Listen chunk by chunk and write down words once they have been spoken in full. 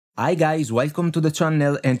Hi guys, welcome to the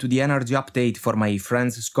channel and to the energy update for my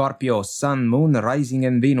friends Scorpio, Sun, Moon, Rising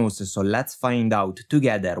and Venus. So let's find out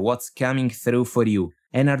together what's coming through for you.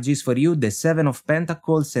 Energies for you, the 7 of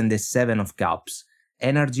Pentacles and the 7 of Cups.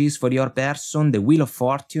 Energies for your person, the Wheel of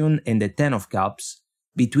Fortune and the 10 of Cups.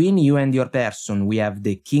 Between you and your person, we have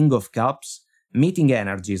the King of Cups. Meeting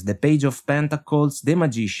energies, the Page of Pentacles, the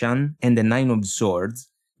Magician and the 9 of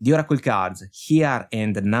Swords. The Oracle cards, Here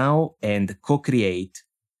and Now and Co-Create.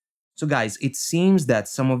 So guys, it seems that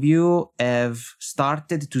some of you have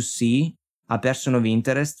started to see a person of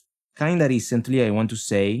interest kinda recently, I want to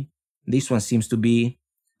say. This one seems to be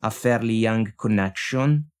a fairly young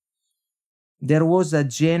connection. There was a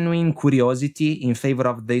genuine curiosity in favor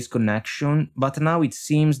of this connection, but now it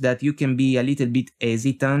seems that you can be a little bit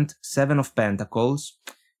hesitant. 7 of Pentacles,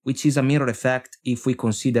 which is a mirror effect if we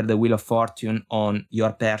consider the Wheel of Fortune on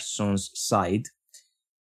your person's side.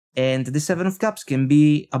 And the 7 of Cups can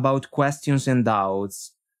be about questions and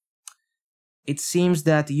doubts. It seems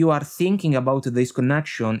that you are thinking about this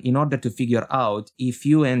connection in order to figure out if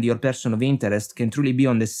you and your person of interest can truly be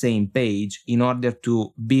on the same page in order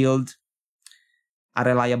to build a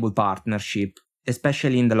reliable partnership,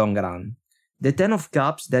 especially in the long run. The 10 of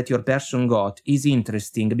Cups that your person got is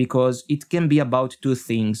interesting because it can be about two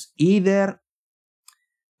things. Either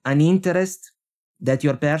an interest that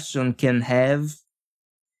your person can have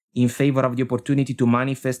in favor of the opportunity to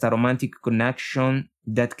manifest a romantic connection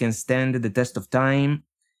that can stand the test of time,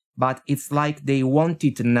 but it's like they want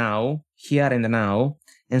it now, here and now,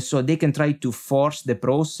 and so they can try to force the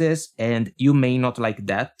process, and you may not like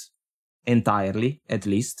that, entirely, at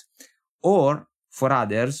least. Or, for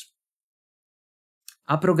others,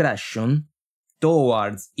 a progression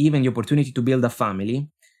towards even the opportunity to build a family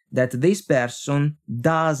that this person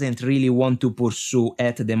doesn't really want to pursue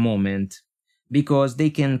at the moment, because they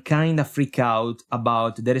can kind of freak out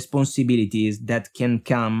about the responsibilities that can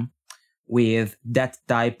come with that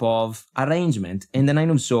type of arrangement, and the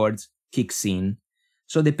 9 of Swords kicks in.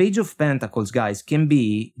 So the Page of Pentacles, guys, can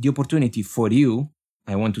be the opportunity for you,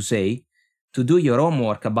 I want to say, to do your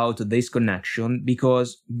homework about this connection,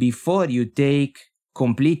 because before you take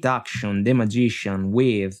complete action, the Magician,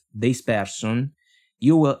 with this person,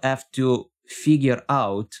 you will have to figure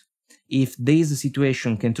out if this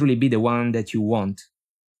situation can truly be the one that you want.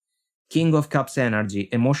 King of Cups energy,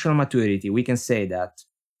 emotional maturity, we can say that.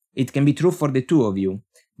 It can be true for the two of you,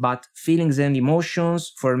 but feelings and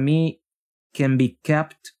emotions, for me, can be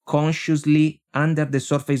kept consciously under the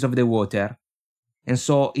surface of the water. And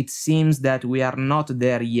so it seems that we are not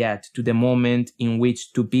there yet to the moment in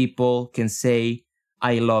which two people can say,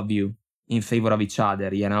 I love you, in favor of each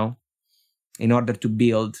other, you know, in order to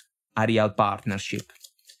build a real partnership.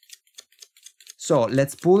 So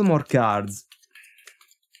let's pull more cards.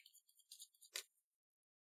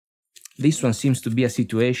 This one seems to be a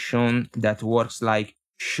situation that works like,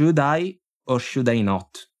 should I or should I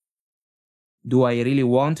not? Do I really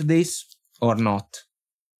want this or not?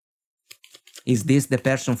 Is this the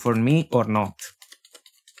person for me or not?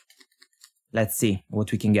 Let's see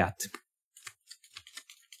what we can get.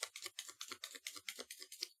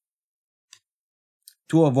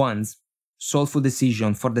 Two of Wands. Soulful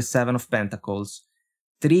decision for the 7 of Pentacles.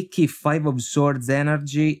 Tricky 5 of Swords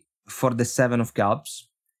energy for the 7 of Cups.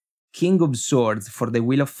 King of Swords for the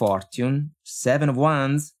Wheel of Fortune. 7 of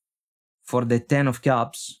Wands for the 10 of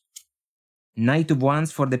Cups. Knight of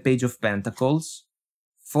Wands for the Page of Pentacles.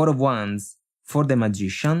 4 of Wands for the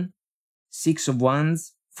Magician. 6 of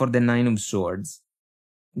Wands for the 9 of Swords.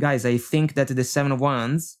 Guys, I think that the 7 of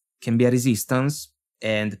Wands can be a resistance,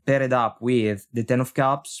 and paired up with the 10 of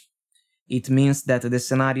Cups, it means that the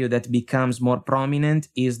scenario that becomes more prominent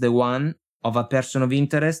is the one of a person of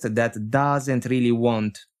interest that doesn't really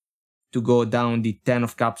want to go down the 10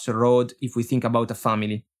 of Cups road if we think about a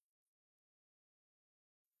family.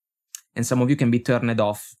 And some of you can be turned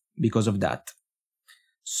off because of that.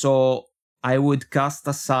 So I would cast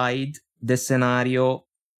aside the scenario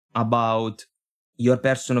about your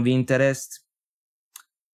person of interest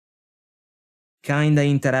kinda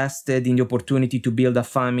interested in the opportunity to build a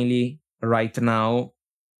family right now,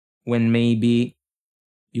 when maybe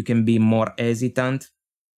you can be more hesitant.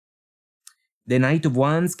 The Knight of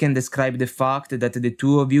Wands can describe the fact that the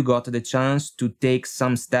two of you got the chance to take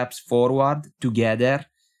some steps forward together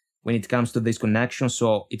when it comes to this connection,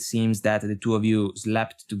 so it seems that the two of you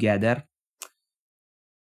slept together.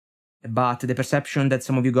 But the perception that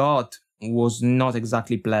some of you got was not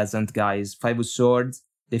exactly pleasant, guys. 5 of Swords,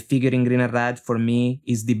 the figure in green and red for me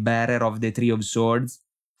is the bearer of the 3 of Swords.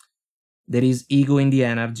 There is ego in the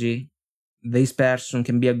energy. This person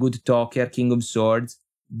can be a good talker, King of Swords,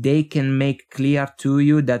 they can make clear to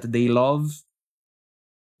you that they love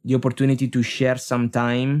the opportunity to share some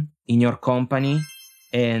time in your company,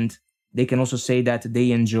 and they can also say that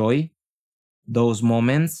they enjoy those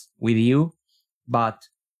moments with you. But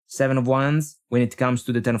 7 of Wands when it comes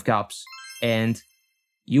to the 10 of Cups, and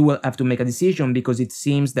you will have to make a decision because it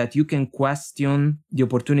seems that you can question the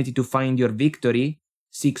opportunity to find your victory,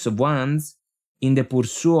 6 of Wands, in the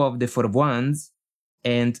pursuit of the 4 of Wands,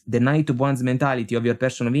 and the Knight of Wands mentality of your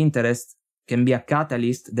person of interest can be a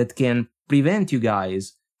catalyst that can prevent you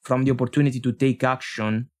guys from the opportunity to take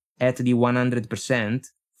action at the 100%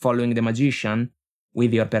 following the Magician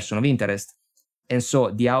with your person of interest. And so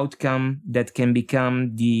the outcome that can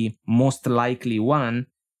become the most likely one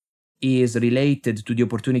is related to the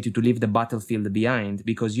opportunity to leave the battlefield behind,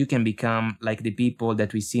 because you can become like the people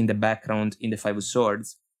that we see in the background in the 5 of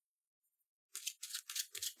Swords.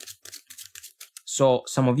 So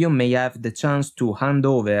some of you may have the chance to hand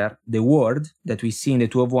over the word that we see in the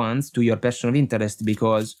 2 of Wands to your person of interest,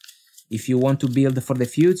 because if you want to build for the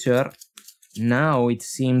future, now it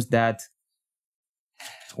seems that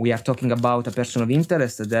we are talking about a person of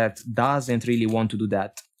interest that doesn't really want to do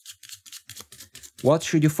that. What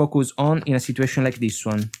should you focus on in a situation like this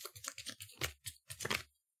one?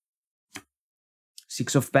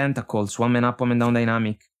 6 of Pentacles, 1 man up, 1 man down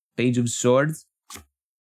dynamic, Page of Swords,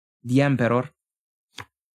 the Emperor,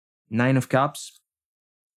 9 of Cups,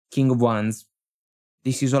 King of Wands.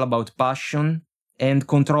 This is all about passion and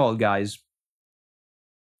control, guys.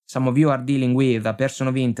 Some of you are dealing with a person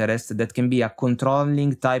of interest that can be a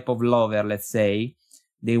controlling type of lover, let's say.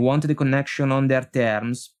 They want the connection on their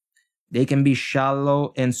terms. They can be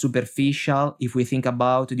shallow and superficial if we think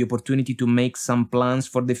about the opportunity to make some plans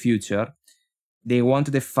for the future. They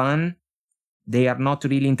want the fun. They are not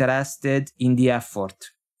really interested in the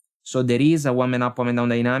effort. So there is a 1 man up, 1 man down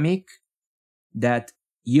dynamic that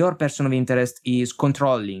your person of interest is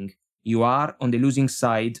controlling. You are on the losing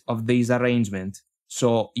side of this arrangement.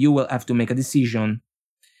 So you will have to make a decision,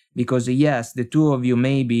 because yes, the two of you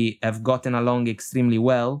maybe have gotten along extremely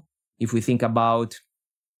well if we think about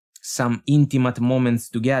some intimate moments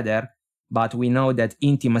together, but we know that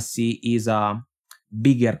intimacy is a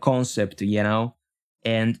bigger concept, you know,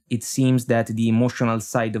 and it seems that the emotional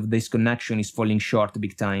side of this connection is falling short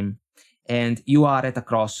big time. And you are at a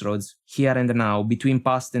crossroads, here and now, between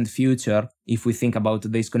past and future. If we think about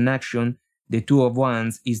this connection, the 2 of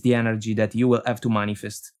Wands is the energy that you will have to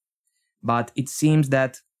manifest. But it seems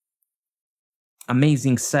that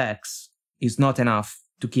amazing sex is not enough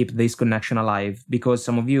to keep this connection alive, because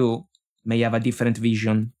some of you may have a different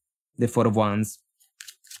vision, the 4 of Wands.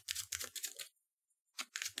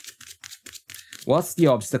 What's the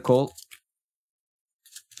obstacle?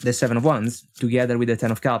 The 7 of Wands, together with the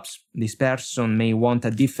 10 of Cups. This person may want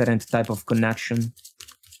a different type of connection.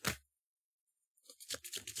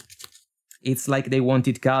 It's like they want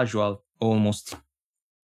it casual, almost.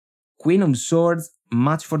 Queen of Swords,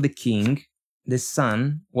 much for the King. The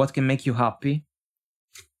Sun, what can make you happy?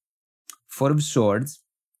 4 of Swords,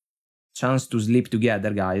 chance to sleep together,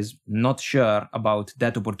 guys. Not sure about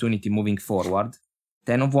that opportunity moving forward.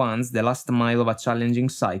 10 of Wands, the last mile of a challenging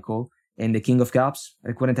cycle. And the King of Cups,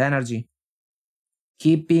 recurrent energy.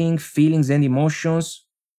 Keeping feelings and emotions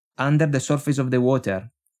under the surface of the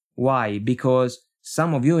water. Why? Because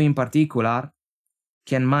some of you in particular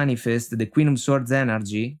can manifest the Queen of Swords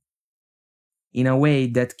energy in a way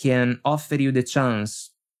that can offer you the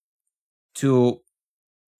chance to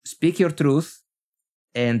speak your truth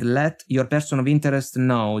and let your person of interest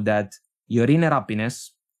know that your inner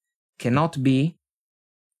happiness cannot be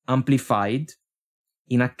amplified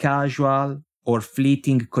in a casual or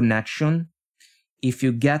fleeting connection if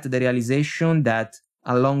you get the realization that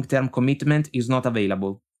a long-term commitment is not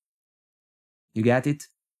available. You get it?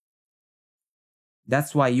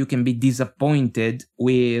 That's why you can be disappointed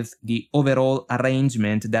with the overall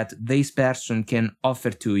arrangement that this person can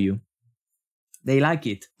offer to you. They like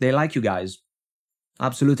it. They like you guys.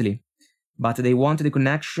 Absolutely. But they want the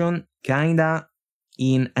connection kinda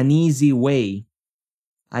in an easy way.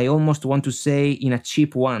 I almost want to say in a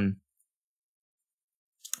cheap one.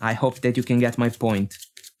 I hope that you can get my point.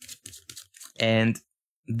 And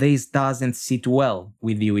this doesn't sit well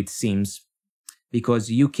with you, it seems, because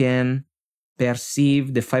you can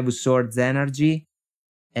perceive the 5 of Swords energy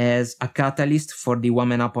as a catalyst for the 1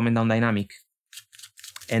 man up, 1 man down dynamic.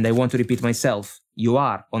 And I want to repeat myself, you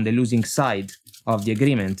are on the losing side of the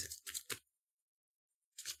agreement.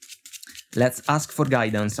 Let's ask for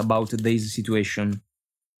guidance about this situation.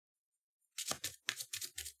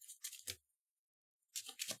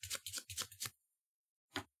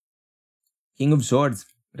 King of Swords,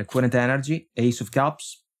 recurrent energy, Ace of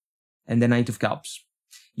Cups, and the Knight of Cups.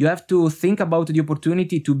 You have to think about the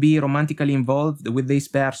opportunity to be romantically involved with this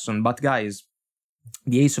person, but guys,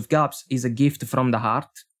 the Ace of Cups is a gift from the heart.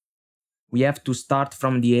 We have to start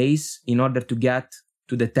from the Ace in order to get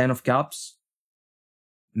to the Ten of Cups.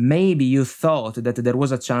 Maybe you thought that there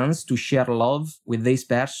was a chance to share love with this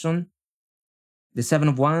person. The Seven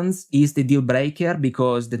of Wands is the deal breaker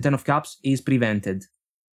because the Ten of Cups is prevented.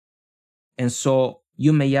 And so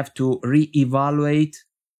you may have to re-evaluate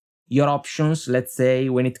your options, let's say,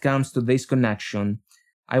 when it comes to this connection.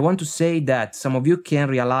 I want to say that some of you can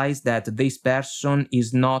realize that this person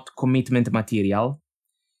is not commitment material.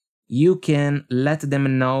 You can let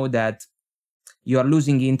them know that you are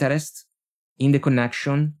losing interest in the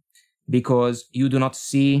connection because you do not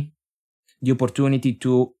see the opportunity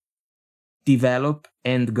to develop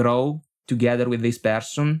and grow together with this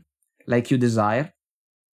person like you desire.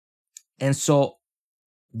 And so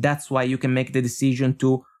that's why you can make the decision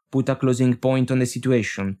to put a closing point on the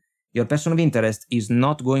situation. Your person of interest is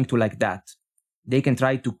not going to like that. They can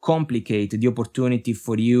try to complicate the opportunity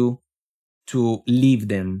for you to leave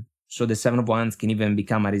them. So the Seven of Wands can even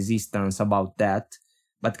become a resistance about that.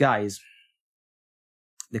 But guys,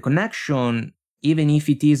 the connection, even if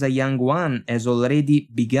it is a young one, has already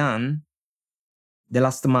begun the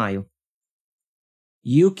last mile.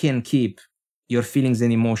 You can keep your feelings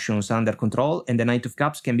and emotions under control, and the Knight of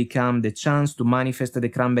Cups can become the chance to manifest the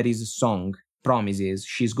Cranberries' song, promises.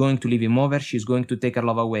 She's going to leave him over, she's going to take her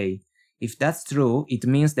love away. If that's true, it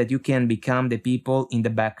means that you can become the people in the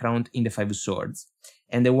background in the Five of Swords.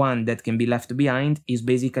 And the one that can be left behind is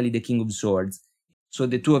basically the King of Swords. So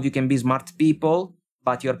the two of you can be smart people,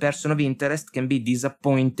 but your person of interest can be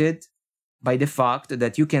disappointed by the fact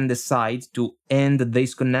that you can decide to end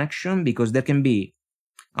this connection because there can be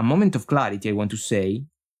a moment of clarity, I want to say,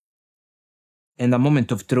 and a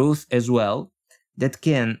moment of truth as well, that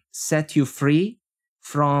can set you free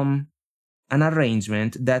from an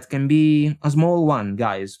arrangement that can be a small one,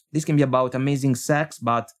 guys. This can be about amazing sex,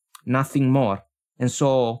 but nothing more. And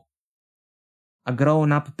so a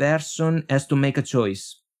grown-up person has to make a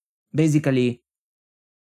choice. Basically,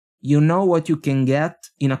 you know what you can get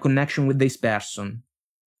in a connection with this person.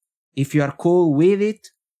 If you are cool with it,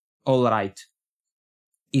 all right.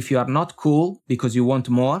 If you are not cool because you want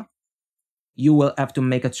more, you will have to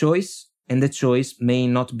make a choice, and the choice may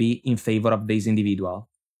not be in favor of this individual.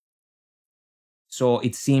 So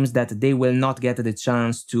it seems that they will not get the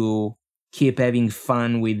chance to keep having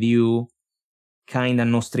fun with you, kinda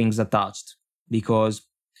no strings attached, because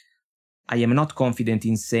I am not confident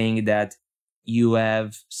in saying that you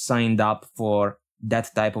have signed up for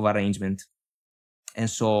that type of arrangement. And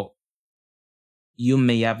so you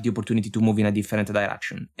may have the opportunity to move in a different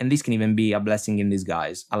direction. And this can even be a blessing in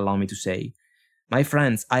disguise, allow me to say. My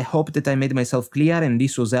friends, I hope that I made myself clear and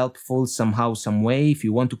this was helpful somehow, some way. If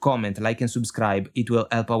you want to comment, like and subscribe, it will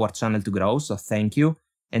help our channel to grow, so thank you.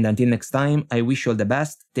 And until next time, I wish you all the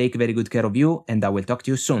best, take very good care of you, and I will talk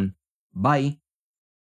to you soon. Bye!